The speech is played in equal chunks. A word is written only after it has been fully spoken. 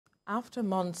after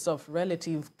months of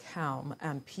relative calm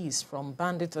and peace from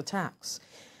bandit attacks,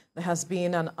 there has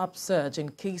been an upsurge in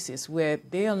cases where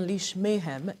they unleash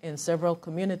mayhem in several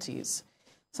communities.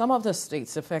 Some of the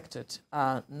states affected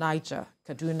are Niger,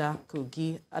 Kaduna,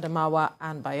 Kogi, Adamawa,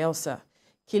 and Bayelsa,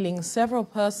 killing several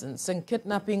persons and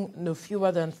kidnapping no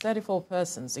fewer than 34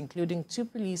 persons, including 2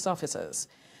 police officers.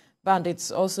 Bandits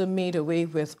also made away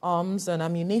with arms and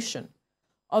ammunition.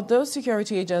 Although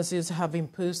security agencies have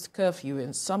imposed curfew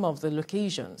in some of the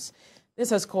locations, this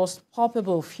has caused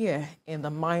palpable fear in the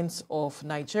minds of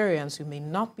Nigerians who may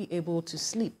not be able to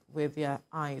sleep with their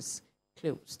eyes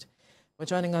closed. Well,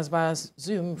 joining us via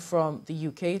Zoom from the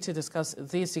UK to discuss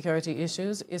these security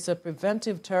issues is a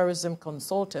preventive terrorism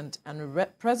consultant and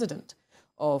president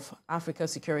of Africa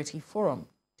Security Forum,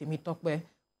 Temitope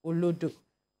Olodo.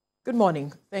 Good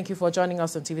morning. Thank you for joining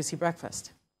us on TVC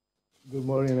Breakfast. Good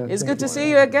morning. It's good to see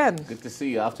you again. Good to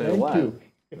see you after a while.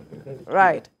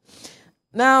 Right.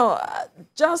 Now,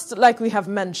 just like we have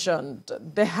mentioned,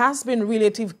 there has been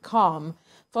relative calm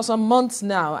for some months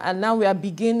now, and now we are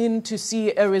beginning to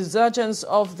see a resurgence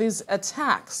of these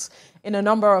attacks in a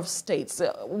number of states.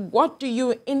 What do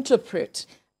you interpret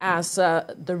as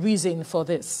the reason for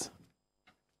this?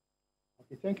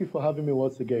 Okay, thank you for having me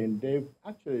once again. They've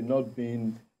actually not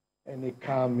been any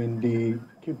calm in the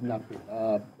kidnapping.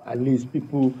 At least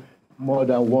people, more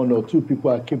than 1 or 2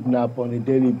 people are kidnapped on a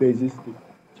daily basis. The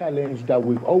challenge that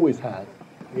we've always had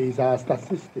is our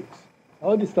statistics.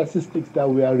 All the statistics that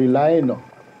we are relying on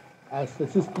are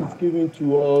statistics given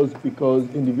to us because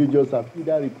individuals have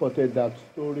either reported that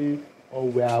story or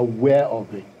we are aware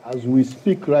of it. As we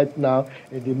speak right now,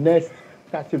 in the next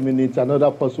 30 minutes, another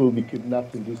person will be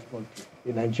kidnapped in this country,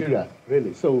 in Nigeria,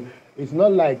 really. So it's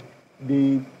not like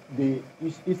the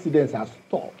incidents have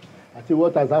stopped. I think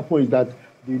what has happened is that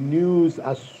the news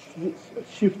has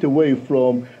shifted away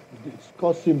from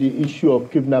discussing the issue of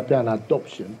kidnapping and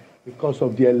adoption because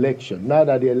of the election. Now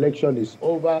that the election is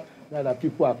over, now that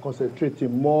people are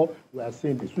concentrating more, we are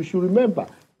saying this. We should remember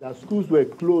that schools were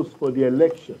closed for the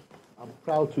election and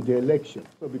prior to the election.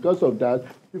 So because of that,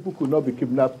 people could not be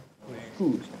kidnapped in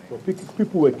schools. So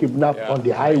people were kidnapped on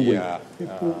the highway.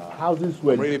 Houses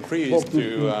were really pleased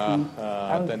to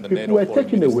attend the people were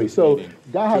taken away. So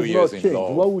that has not changed.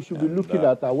 What we should be looking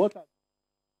at are what.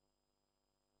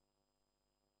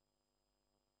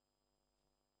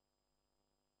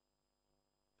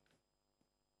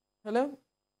 Hello?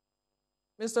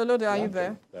 Mr. Lode, are you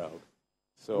there? Yeah.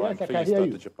 So Yes, I'm I can pleased hear that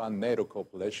you. the Japan-NATO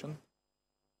cooperation.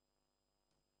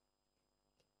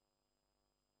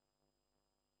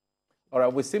 All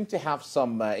right, we seem to have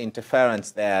some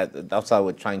interference there. That's why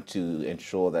we're trying to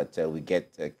ensure that we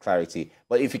get clarity.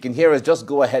 But if you can hear us, just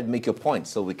go ahead and make your point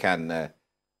so we can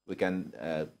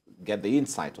get the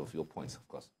insight of your points, of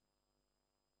course.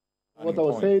 What I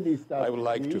was saying is that I would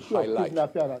like the to issue of highlight.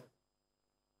 kidnapping.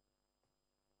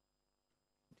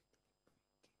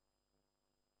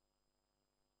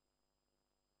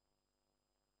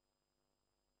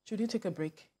 Should you take a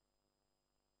break?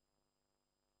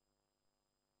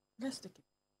 Let's take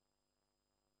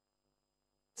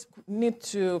it. Need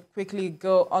to quickly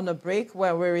go on a break.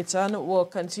 When we return, we'll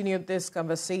continue this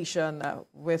conversation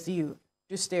with you.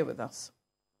 Do stay with us.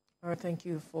 All right, thank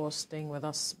you for staying with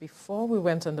us. Before we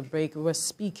went on the break, we were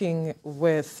speaking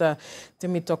with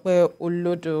Temitope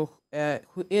Olodo,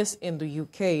 who is in the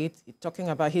UK, talking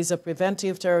about, he's a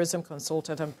preventive terrorism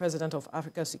consultant and president of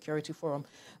Africa Security Forum.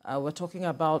 We're talking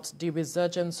about the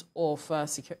resurgence of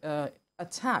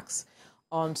attacks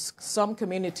on some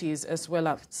communities as well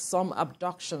as some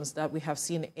abductions that we have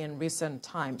seen in recent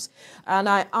times. And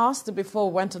I asked before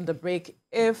we went on the break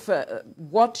if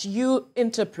what you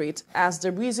interpret as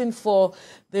the reason for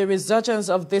the resurgence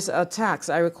of these attacks.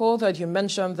 I recall that you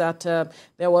mentioned that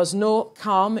there was no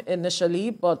calm initially,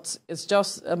 but it's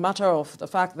just a matter of the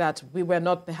fact that we were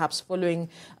not perhaps following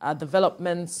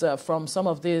developments from some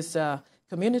of these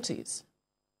communities.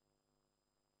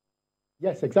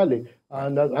 Yes, exactly.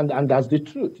 And that's the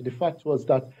truth. The fact was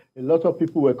that a lot of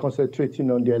people were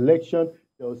concentrating on the election.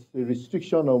 There was a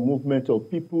restriction on movement of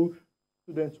people.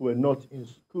 Students were not in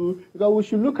school. Because we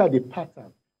should look at the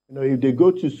pattern. You know, if they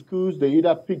go to schools, they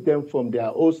either pick them from their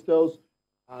hostels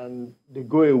and they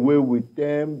go away with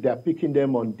them. They're picking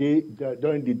them on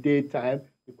during the daytime.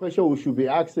 The question we should be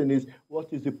asking is,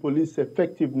 what is the police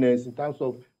effectiveness in terms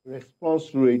of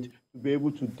response rate to be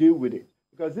able to deal with it?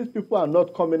 Because these people are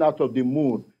not coming out of the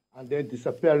moon and then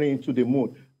disappearing into the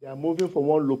moon. They are moving from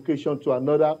one location to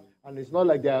another, and it's not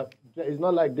like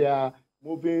they are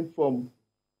moving from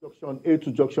junction A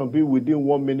to junction B within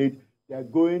 1 minute. They are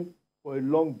going for a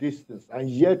long distance, and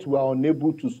yet we are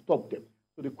unable to stop them.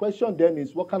 So the question then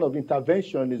is, what kind of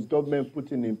intervention is government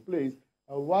putting in place?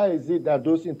 And why is it that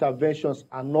those interventions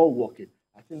are not working?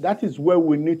 I think that is where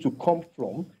we need to come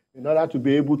from in order to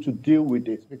be able to deal with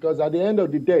this. Because at the end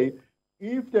of the day,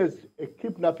 if there's a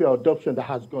kidnapping or adoption that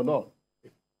has gone on,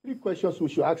 three questions we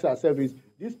should ask ourselves is,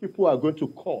 these people are going to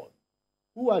call.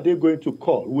 Who are they going to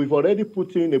call? We've already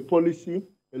put in a policy.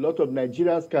 A lot of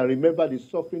Nigerians can remember the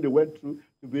suffering they went through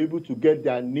to be able to get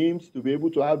their names, to be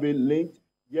able to have a link.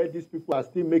 Yet these people are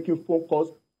still making phone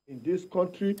calls in this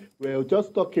country. We were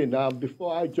just talking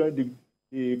before I joined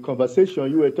the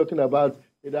conversation, you were talking about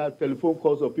either telephone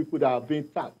calls of people that are being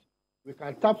tapped. We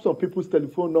can tap some people's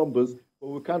telephone numbers, but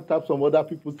we can't tap some other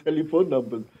people's telephone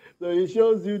numbers. So it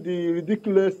shows you the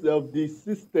ridiculousness of the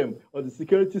system or the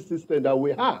security system that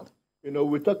we have. You know,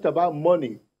 we talked about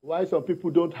money, why some people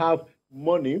don't have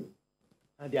money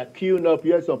and they are queuing up.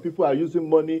 Yes, some people are using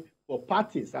money for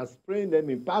parties and spraying them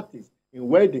in parties, in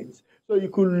weddings. So you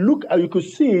could look and you could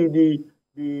see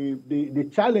the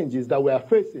challenges that we are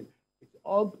facing.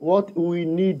 All what we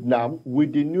need now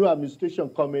with the new administration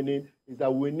coming in is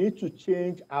that we need to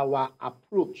change our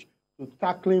approach to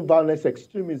tackling violence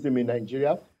extremism in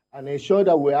Nigeria and ensure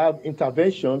that we have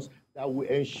interventions that will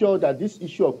ensure that this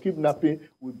issue of kidnapping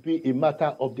will be a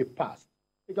matter of the past.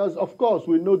 Because, of course,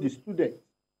 we know the students,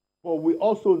 but we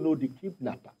also know the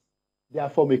kidnappers. They are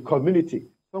from a community.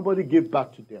 Somebody gave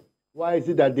back to them. Why is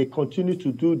it that they continue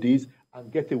to do this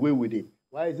and get away with it?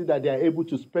 Why is it that they are able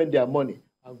to spend their money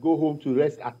and go home to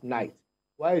rest at night?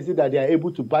 Why is it that they are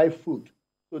able to buy food?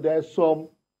 So there are some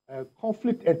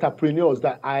conflict entrepreneurs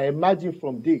that I imagine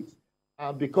from this.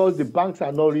 And because the banks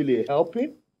are not really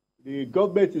helping, the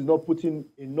government is not putting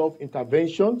enough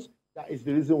interventions. That is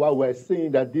the reason why we're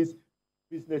saying that this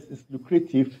business is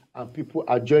lucrative and people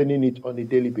are joining it on a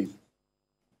daily basis.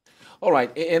 All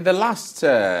right. In the last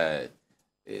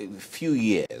few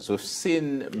years, we've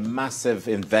seen massive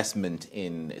investment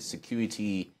in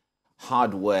security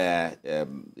hardware,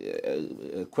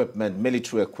 equipment,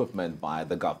 military equipment by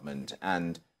the government.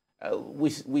 And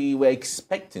we were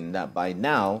expecting that by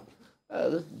now,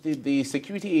 the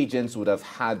security agents would have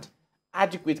had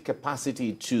adequate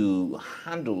capacity to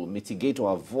handle, mitigate,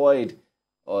 or avoid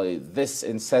this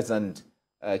incessant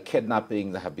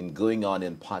kidnapping that have been going on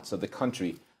in parts of the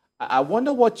country. I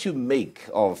wonder what you make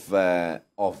of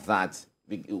that.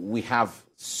 We have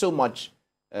so much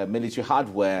military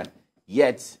hardware,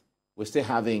 yet we're still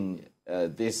having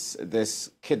this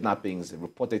kidnappings,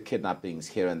 reported kidnappings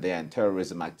here and there, and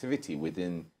terrorism activity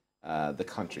within the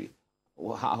country.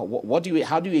 How do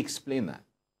you explain that?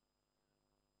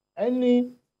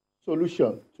 Any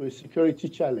solution to a security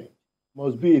challenge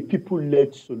must be a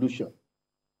people-led solution.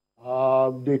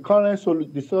 The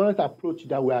current approach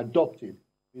that we're adopting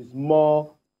is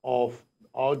more of,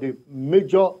 or the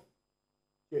major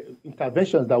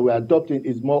interventions that we're adopting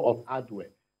is more of hardware.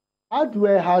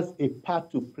 Hardware has a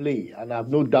part to play, and I have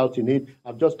no doubt in it.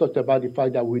 I've just talked about the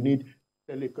fact that we need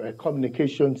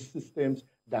telecommunication systems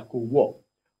that could work.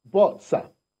 But, sir,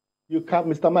 you can,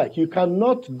 Mr. Mike, you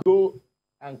cannot go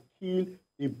and kill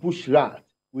a bush rat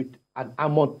with an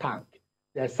armored tank.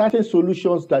 There are certain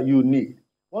solutions that you need.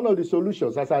 One of the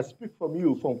solutions, as I speak from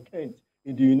you, from Kent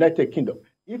in the United Kingdom,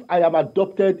 if I am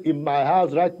adopted in my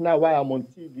house right now while I'm on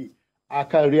TV, I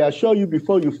can reassure you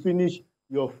before you finish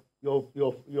your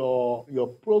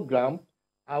program,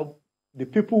 the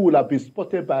people will have been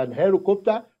spotted by an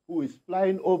helicopter who is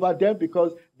flying over them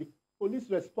because the police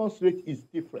response rate is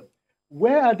different.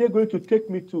 Where are they going to take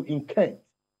me to in Kent?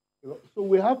 So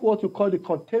we have what we call the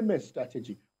containment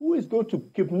strategy. Who is going to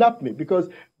kidnap me? Because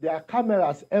there are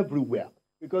cameras everywhere.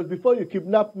 Because before you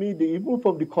kidnap me, even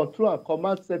from the control and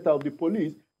command center of the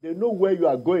police, they know where you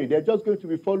are going. They're just going to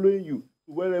be following you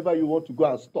to wherever you want to go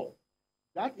and stop.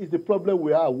 That is the problem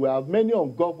we have. We have many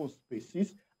ungoverned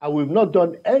spaces, and we've not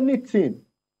done anything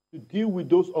to deal with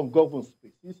those ungoverned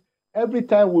spaces. Every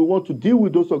time we want to deal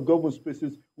with those ungoverned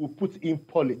spaces, we put in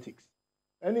politics.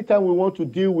 Anytime we want to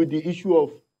deal with the issue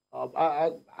of,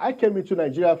 I came into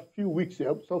Nigeria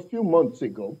a few months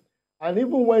ago, and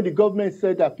even when the government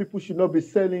said that people should not be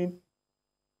selling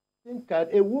SIM card,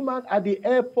 a woman at the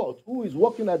airport who is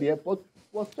working at the airport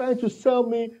was trying to sell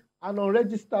me an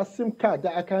unregistered SIM card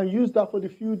that I can use that for the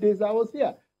few days I was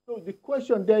here. So the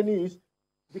question then is,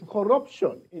 the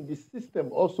corruption in the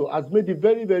system also has made it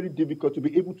very, very difficult to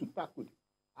be able to tackle it.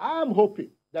 I'm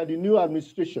hoping that the new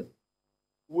administration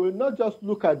will not just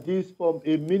look at this from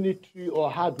a military or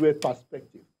hardware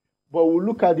perspective, but will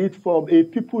look at it from a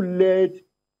people-led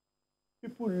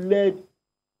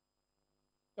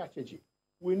strategy.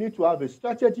 We need to have a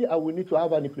strategy and we need to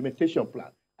have an implementation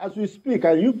plan. As we speak,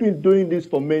 and you've been doing this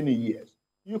for many years,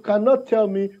 You cannot tell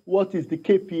me what is the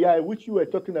KPI, which you were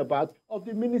talking about, of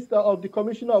the minister, of the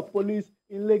commissioner of police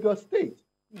in Lagos State.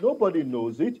 Nobody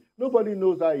knows it. Nobody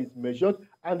knows how it's measured,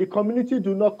 and the community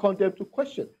do not come them to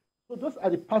question. So those are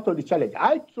the part of the challenge.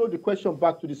 I throw the question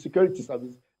back to the security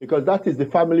service because that is the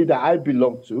family that I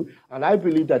belong to, and I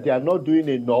believe that they are not doing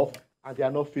enough and they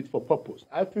are not fit for purpose.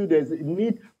 I feel there's a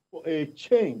need for a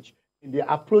change in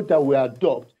the approach that we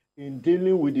adopt in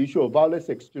dealing with the issue of violence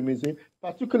extremism,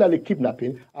 particularly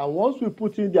kidnapping. And once we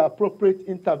put in the appropriate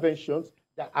interventions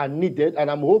that are needed,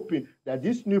 and I'm hoping that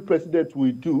this new president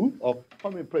will do, or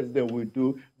coming president will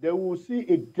do, they will see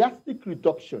a drastic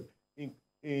reduction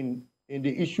in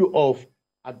the issue of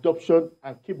adoption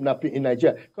and kidnapping in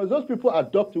Nigeria. Because those people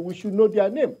adopted, we should know their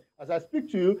name. As I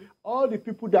speak to you, all the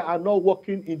people that are not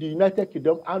working in the United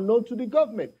Kingdom are known to the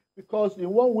government, because in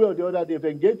one way or the other, they've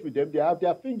engaged with them, they have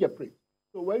their fingerprint.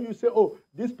 So when you say, oh,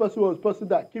 this person was the person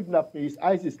that kidnapped me, his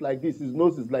eyes is like this, his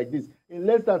nose is like this, in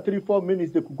less than 3-4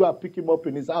 minutes, they could go and pick him up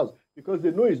in his house because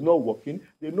they know he's not working.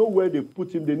 They know where they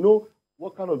put him. They know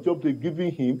what kind of job they're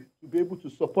giving him to be able to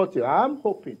support him. I'm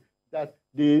hoping that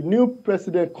the new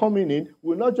president coming in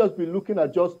will not just be looking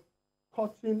at just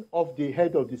cutting off the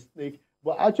head of the snake,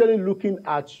 but actually looking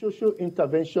at social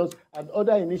interventions and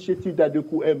other initiatives that they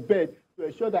could embed to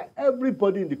ensure that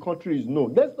everybody in the country is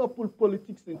known. Let's not put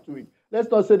politics into it. Let's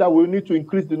not say that we need to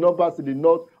increase the numbers in the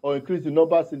north or increase the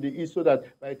numbers in the east so that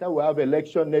by the time we have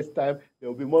election next time, there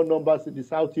will be more numbers in the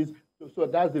southeast. So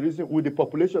that's the reason with the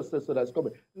population census that's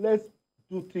coming. Let's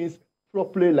do things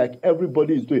properly like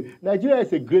everybody is doing. Nigeria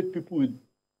is a great people.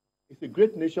 It's a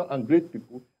great nation and great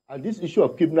people. And this issue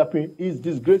of kidnapping is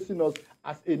disgracing us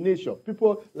as a nation.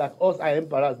 People like us are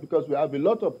embarrassed because we have a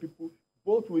lot of people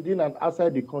both within and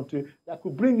outside the country that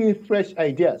could bring in fresh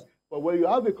ideas. But when you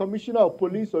have a commissioner of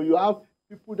police or you have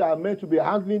people that are meant to be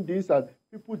handling this and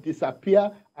people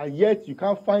disappear and yet you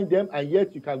can't find them and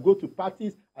yet you can go to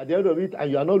parties at the end of it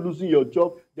and you are not losing your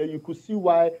job, then you could see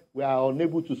why we are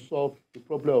unable to solve the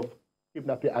problem of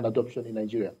kidnapping and adoption in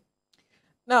Nigeria.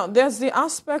 Now, there's the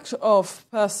aspect of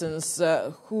persons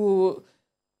who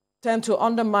tend to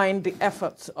undermine the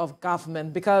efforts of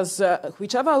government because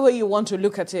whichever way you want to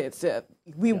look at it,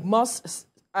 we must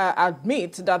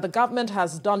admit that the government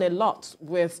has done a lot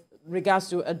with regards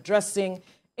to addressing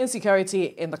insecurity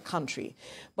in the country.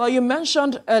 But you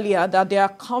mentioned earlier that there are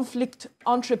conflict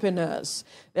entrepreneurs.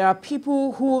 There are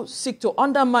people who seek to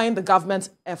undermine the government's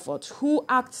effort, who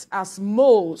act as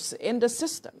moles in the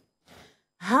system.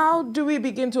 How do we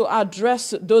begin to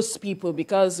address those people?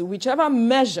 Because whichever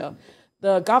measure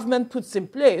the government puts in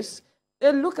place,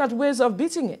 they look at ways of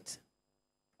beating it.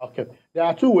 Okay, there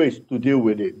are two ways to deal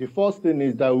with it. The first thing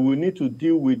is that we need to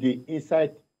deal with the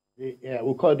inside, we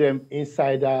call them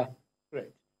insider threat,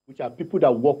 which are people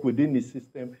that work within the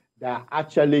system that are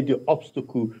actually the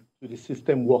obstacle to the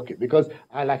system working. Because,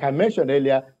 like I mentioned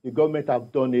earlier, the government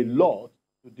have done a lot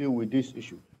to deal with this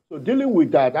issue. So dealing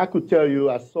with that, I could tell you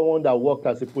as someone that worked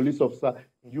as a police officer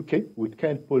in UK with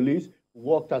Kent Police,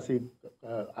 worked as a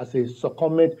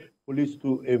secondment police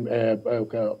to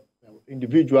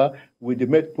individual with the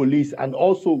Met Police, and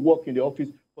also work in the Office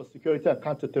for Security and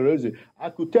Counterterrorism. I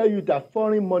could tell you that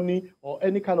foreign money or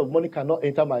any kind of money cannot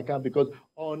enter my account because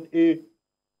on a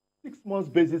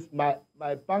 6-month basis, my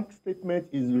bank statement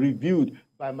is reviewed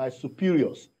by my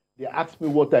superiors. They ask me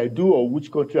what I do or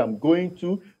which country I'm going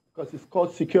to, because it's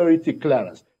called security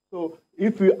clearance. So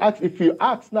if you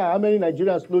ask now how many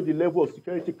Nigerians know the level of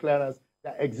security clearance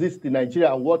that exists in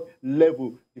Nigeria and what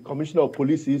level the Commissioner of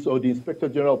Police is or the Inspector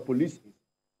General of Police is.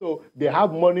 So they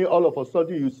have money, all of a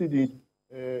sudden you see the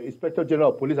Inspector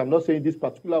General of Police, I'm not saying this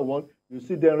particular one, you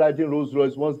see them riding Rolls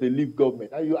Royce once they leave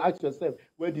government. And you ask yourself,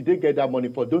 where did they get that money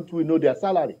for? Don't we know their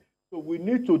salary? So we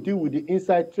need to deal with the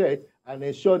inside threat and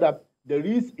ensure that there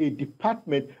is a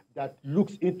department that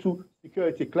looks into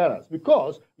security clearance.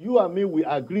 Because you and me, we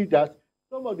agree that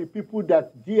some of the people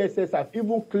that DSS have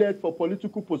even cleared for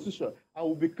political position and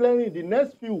will be clearing in the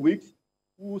next few weeks,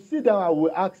 we will sit down and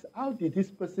we'll ask, how did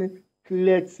this person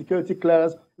clear security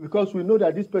clearance? Because we know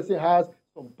that this person has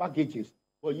some baggages.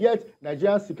 But yet,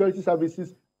 Nigerian security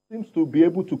services seems to be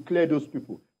able to clear those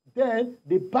people. Then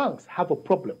the banks have a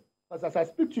problem. Because as I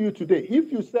speak to you today,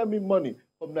 if you send me money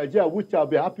from Nigeria, which I'll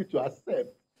be happy to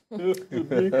accept to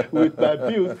be with my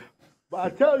bills, but I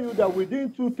tell you that within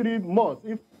 2-3 months,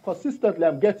 if consistently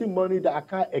I'm getting money that I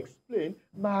can't explain,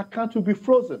 my account will be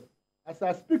frozen. As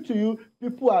I speak to you,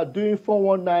 people are doing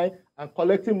 419 and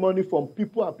collecting money from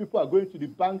people, and people are going to the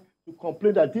bank to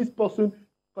complain that this person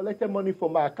collected money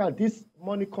from my account. This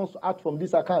money comes out from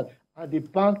this account, and the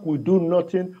bank will do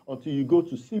nothing until you go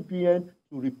to CBN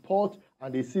to report,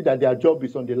 and they see that their job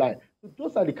is on the line. So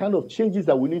those are the kind of changes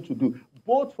that we need to do,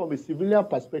 both from a civilian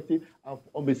perspective and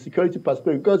from a security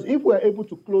perspective. Because if we're able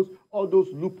to close all those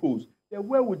loopholes, then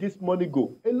where would this money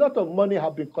go? A lot of money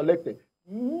have been collected.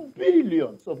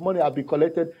 Billions of money have been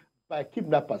collected by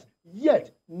kidnappers.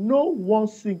 Yet, no one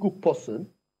single person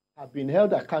has been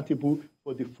held accountable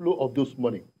for the flow of those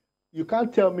money. You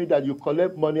can't tell me that you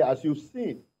collect money, as you've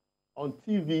seen on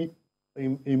TV,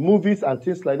 in movies and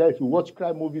things like that. If you watch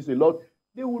crime movies a lot,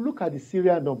 they will look at the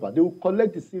serial number. They will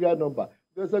collect the serial number.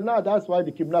 Because now that's why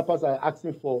the kidnappers are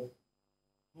asking for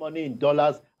money in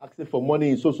dollars, asking for money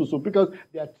in so, because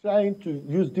they are trying to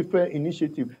use different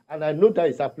initiatives. And I know that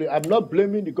is happening. I'm not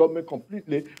blaming the government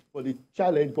completely for the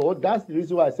challenge, but that's the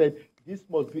reason why I said this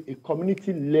must be a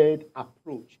community-led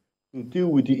approach to deal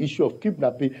with the issue of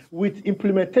kidnapping, with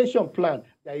implementation plan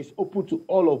that is open to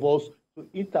all of us to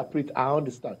interpret and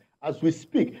understand. As we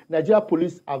speak, Nigeria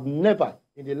police have never,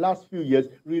 in the last few years,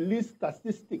 released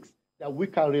statistics that we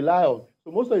can rely on.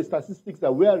 So most of the statistics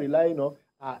that we are relying on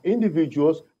are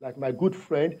individuals like my good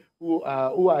friend who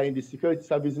are in the security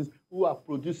services, who are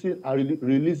producing and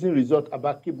releasing results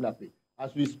about kidnapping.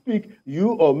 As we speak,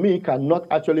 you or me cannot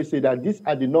actually say that these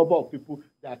are the number of people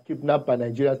that are kidnapped by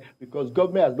Nigerians, because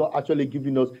government has not actually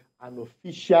given us an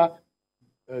official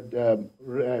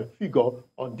figure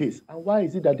on this. And why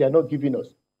is it that they are not giving us?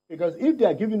 Because if they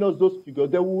are giving us those figures,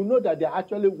 then we will know that they are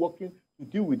actually working to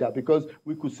deal with that. Because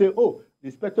we could say, oh, the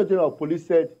Inspector General of Police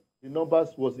said the numbers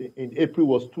was in April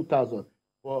was 2,000.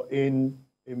 But in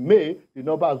May, the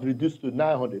number has reduced to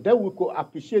 900. Then we could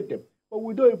appreciate them. But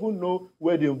we don't even know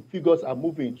where the figures are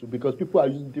moving to, because people are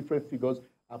using different figures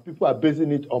and people are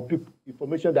basing it on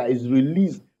information that is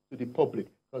released to the public.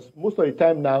 Because most of the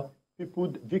time now,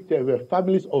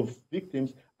 families of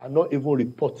victims are not even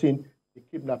reporting the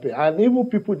kidnapping. And even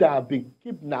people that have been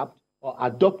kidnapped or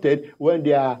adopted, when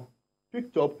they are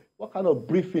picked up, what kind of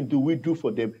briefing do we do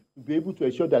for them to be able to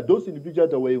ensure that those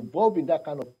individuals that were involved in that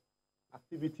kind of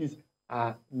activities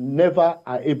are never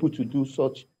able to do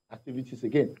such activities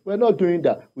again? We're not doing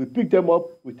that. We pick them up,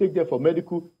 we take them for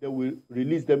medical, then we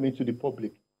release them into the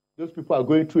public. Those people are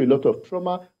going through a lot of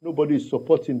trauma. Nobody is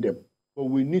supporting them. But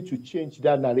we need to change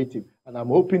that narrative. And I'm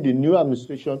hoping the new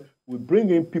administration will bring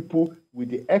in people with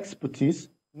the expertise,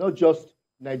 not just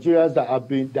Nigerians that are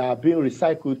being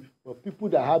recycled, but people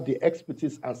that have the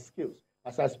expertise and skills.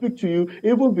 As I speak to you,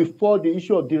 even before the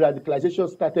issue of de-radicalization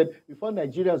started, before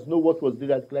Nigerians know what was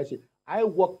de-radicalization, I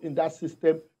worked in that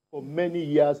system for many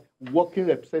years, working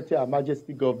representing Her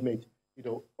Majesty government,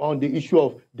 on the issue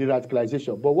of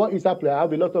de-radicalization. But what is happening? I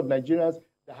have a lot of Nigerians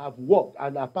that have worked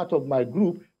and are part of my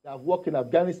group that have worked in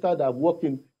Afghanistan, that have worked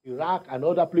in Iraq and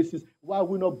other places. Why are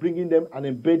we not bringing them and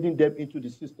embedding them into the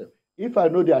system? If I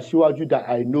know the Ashiwaju that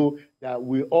I know, that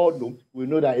we all know, we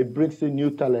know that it brings in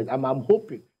new talent. And I'm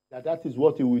hoping that that is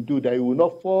what it will do, that it will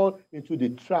not fall into the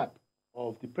trap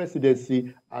of the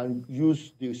presidency and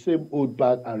use the same old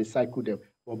bag and recycle them,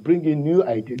 but bring in new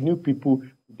ideas, new people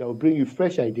that will bring you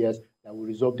fresh ideas that will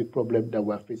resolve the problem that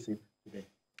we're facing today.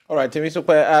 All right,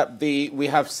 Temitope, we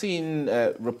have seen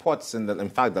reports, in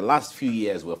fact, the last few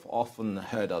years, we've often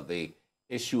heard of the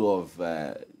issue of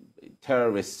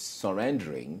terrorists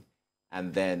surrendering,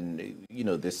 and then,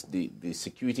 the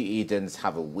security agents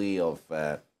have a way of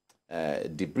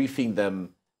debriefing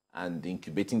them and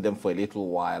incubating them for a little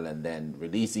while and then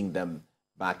releasing them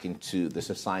back into the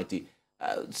society.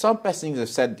 Some persons have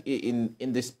said,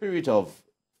 in the spirit of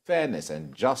fairness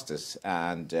and justice,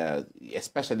 and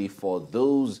especially for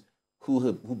those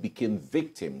who became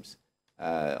victims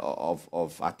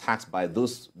of attacks by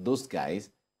those guys,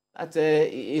 that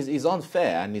is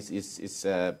unfair and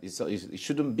it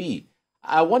shouldn't be.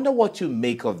 I wonder what you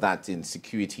make of that in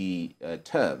security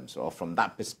terms, or from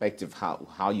that perspective,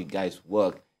 how you guys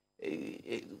work.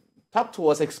 Talk to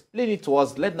us, explain it to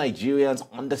us, let Nigerians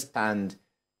understand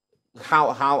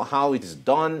how it is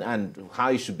done and how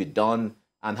it should be done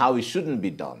and how it shouldn't be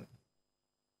done.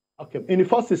 Okay, in the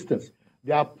first instance,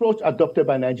 the approach adopted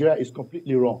by Nigeria is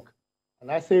completely wrong.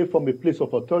 And I say from a place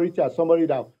of authority, as somebody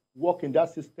that worked in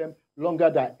that system longer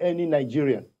than any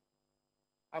Nigerian.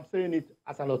 I'm saying it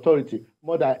as an authority,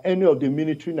 more than any of the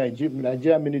military,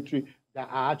 Nigerian military that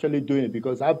are actually doing it,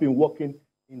 because I've been working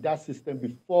in that system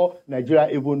before Nigeria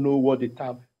even know what the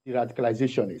term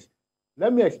de-radicalization is.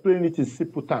 Let me explain it in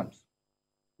simple terms.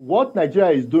 What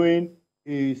Nigeria is doing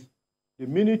is the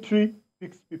military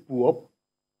picks people up,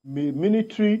 the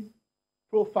military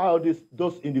profile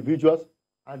those individuals,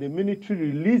 and the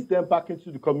military release them back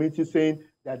into the community saying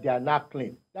that they are not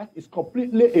clean. That is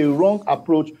completely a wrong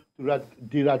approach to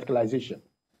de-radicalization.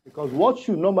 Because what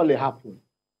should normally happen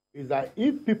is that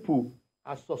if people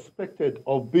are suspected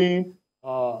of being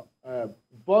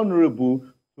vulnerable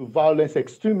to violence,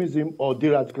 extremism, or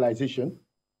de-radicalization.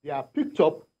 They are picked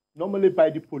up normally by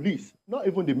the police, not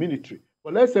even the military.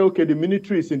 But let's say, okay, the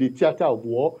military is in the theater of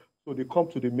war, so they come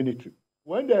to the military.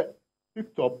 When they're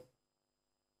picked up,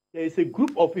 there is a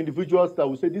group of individuals that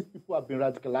will say these people have been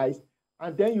radicalized,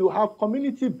 and then you have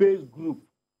community-based group,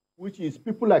 which is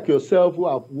people like yourself who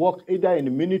have worked either in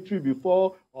the military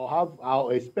before or have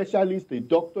a specialist, a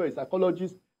doctor, a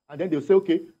psychologist, and then they'll say,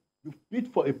 okay, you bid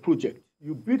for a project.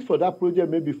 You bid for that project,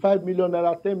 maybe 5 million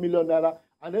naira, 10 million naira,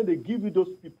 and then they give you those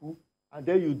people, and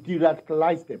then you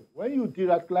de-radicalize them. When you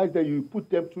de-radicalize them, you put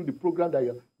them through the program that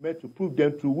you're meant to put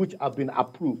them through, which have been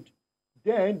approved.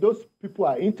 Then those people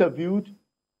are interviewed,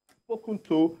 spoken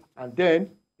to, and then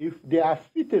if they are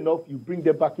fit enough, you bring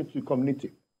them back into the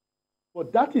community.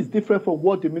 But that is different from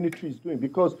what the military is doing,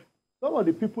 because some of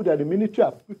the people that the military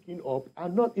are picking up are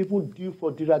not even due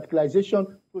for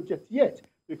de-radicalization project yet.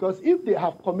 Because if they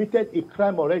have committed a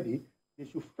crime already, they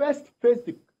should first face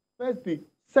the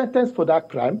sentence for that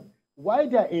crime. While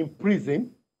they are in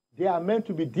prison, they are meant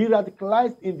to be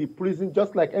de-radicalized in the prison,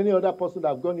 just like any other person that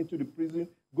have gone into the prison,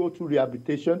 go through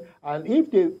rehabilitation. And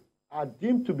if they are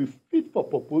deemed to be fit for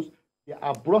purpose, they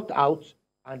are brought out,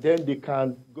 and then they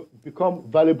can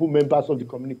become valuable members of the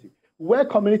community. Where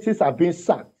communities are being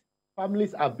sacked,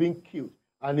 families are being killed,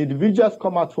 and individuals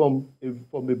come out from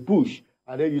a bush,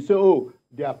 and then you say, oh,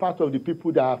 they are part of the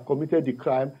people that have committed the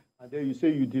crime, and then you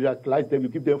say you de-radicalize them, you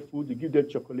give them food, you give them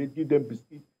chocolate, give them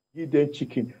biscuits, give them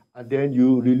chicken, and then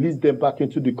you release them back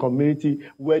into the community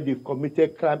where they've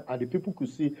committed crime, and the people could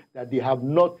see that they have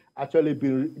not actually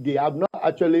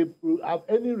have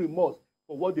any remorse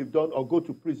for what they've done or go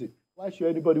to prison. Why should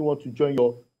anybody want to join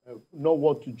not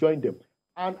want to join them?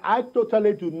 And I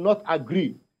totally do not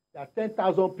agree that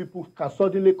 10,000 people can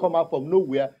suddenly come out from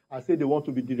nowhere and say they want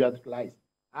to be de-radicalized.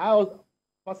 I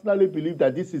personally believe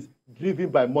that this is driven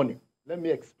by money. Let me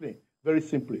explain very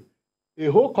simply. A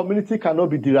whole community cannot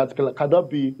be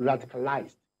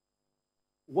radicalized.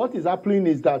 What is happening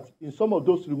is that in some of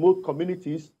those remote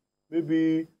communities,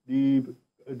 maybe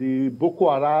the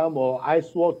Boko Haram or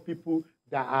ISWAT people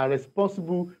that are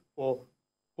responsible for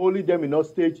holding them in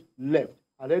hostage left.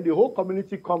 And then the whole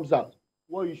community comes out.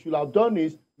 What you should have done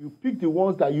is you pick the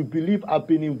ones that you believe have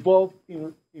been involved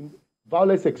in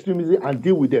violence, extremism, and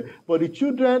deal with them. But the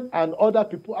children and other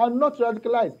people are not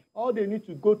radicalized. All they need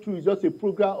to go through is just a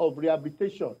program of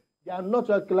rehabilitation. They are not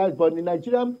radicalized. But in the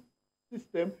Nigerian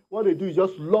system, what they do is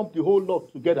just lump the whole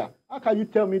lot together. How can you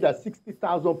tell me that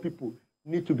 60,000 people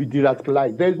need to be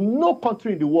de-radicalized? There is no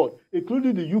country in the world,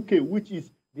 including the UK, which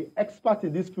is the expert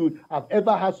in this field, have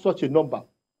ever had such a number.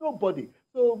 Nobody.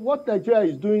 So what Nigeria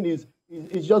is doing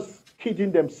is just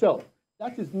kidding themselves.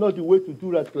 That is not the way to do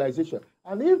radicalization.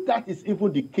 And if that is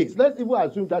even the case, let's even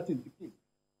assume that is the case.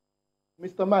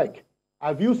 Mr. Mike,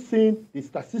 have you seen the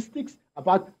statistics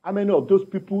about how many of those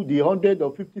people, the 100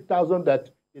 or 50,000 that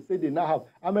they say they now have,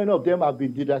 how many of them have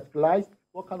been de-radicalized?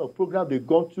 What kind of program they've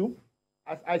gone to?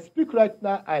 As I speak right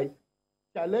now, I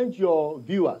challenge your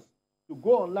viewers to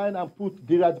go online and put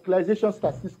de-radicalization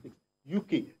statistics,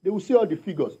 UK. They will see all the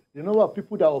figures, the number of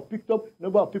people that were picked up, the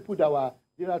number of people that were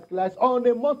de-radicalized on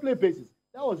a monthly basis.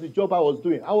 That was the job I was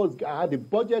doing. I had a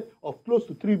budget of close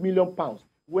to £3 million,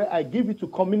 where I give it to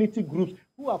community groups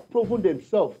who have proven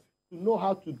themselves to know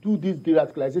how to do this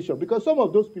de-radicalization. Because some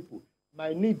of those people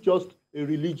might need just a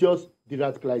religious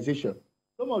de-radicalization.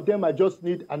 Some of them might just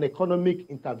need an economic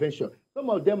intervention. Some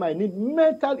of them might need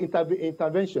mental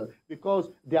intervention because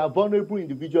they are vulnerable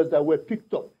individuals that were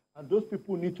picked up. And those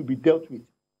people need to be dealt with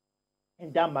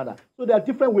in that manner. So there are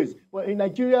different ways. But in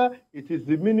Nigeria, it is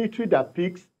the military that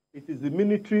picks, it is the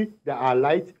military that are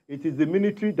light, it is the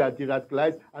military that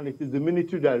de-radicalize, and it is the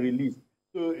military that release.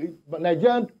 So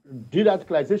Nigerian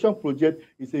de-radicalization project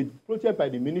is a project by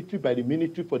the military,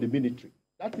 for the military.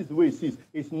 That is the way it is.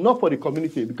 It's not for the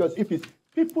community, because if it's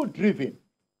people-driven,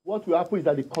 what will happen is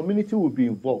that the community will be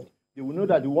involved. They will know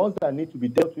that the ones that need to be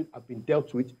dealt with have been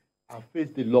dealt with and face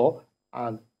the law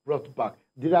and brought back.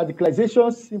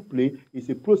 De-radicalization simply is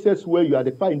a process where you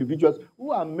identify individuals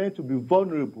who are meant to be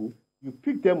vulnerable, you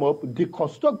pick them up,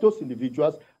 deconstruct those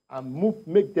individuals, and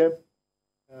make them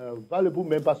valuable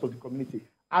members of the community.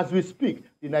 As we speak,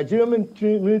 the Nigerian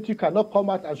military cannot come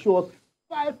out and show us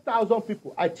 5,000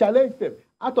 people. I challenge them.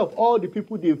 Out of all the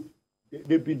people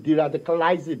they've been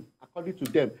de-radicalizing, according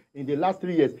to them, in the last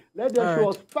 3 years, let them show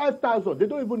us 5,000. They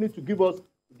don't even need to give us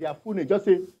their full name. Just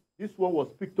say, this one was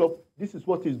picked up, this is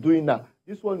what he's doing now.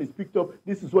 This one is picked up,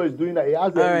 this is what he's doing now.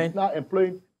 He's now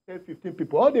employing 10, 15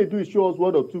 people. All they do is show us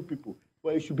 1 or 2 people.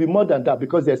 But it should be more than that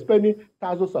because they're spending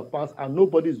thousands of pounds and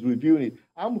nobody's reviewing it.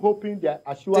 I'm hoping that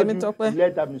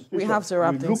Ashwaju-led administration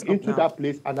will look into that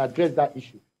place and address that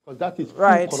issue because that is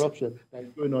full corruption that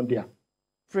is going on there.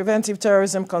 Preventive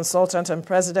terrorism consultant and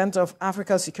president of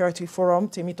Africa Security Forum,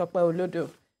 Temitope Olodo.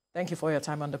 Thank you for your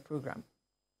time on the program.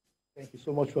 Thank you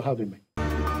so much for having me.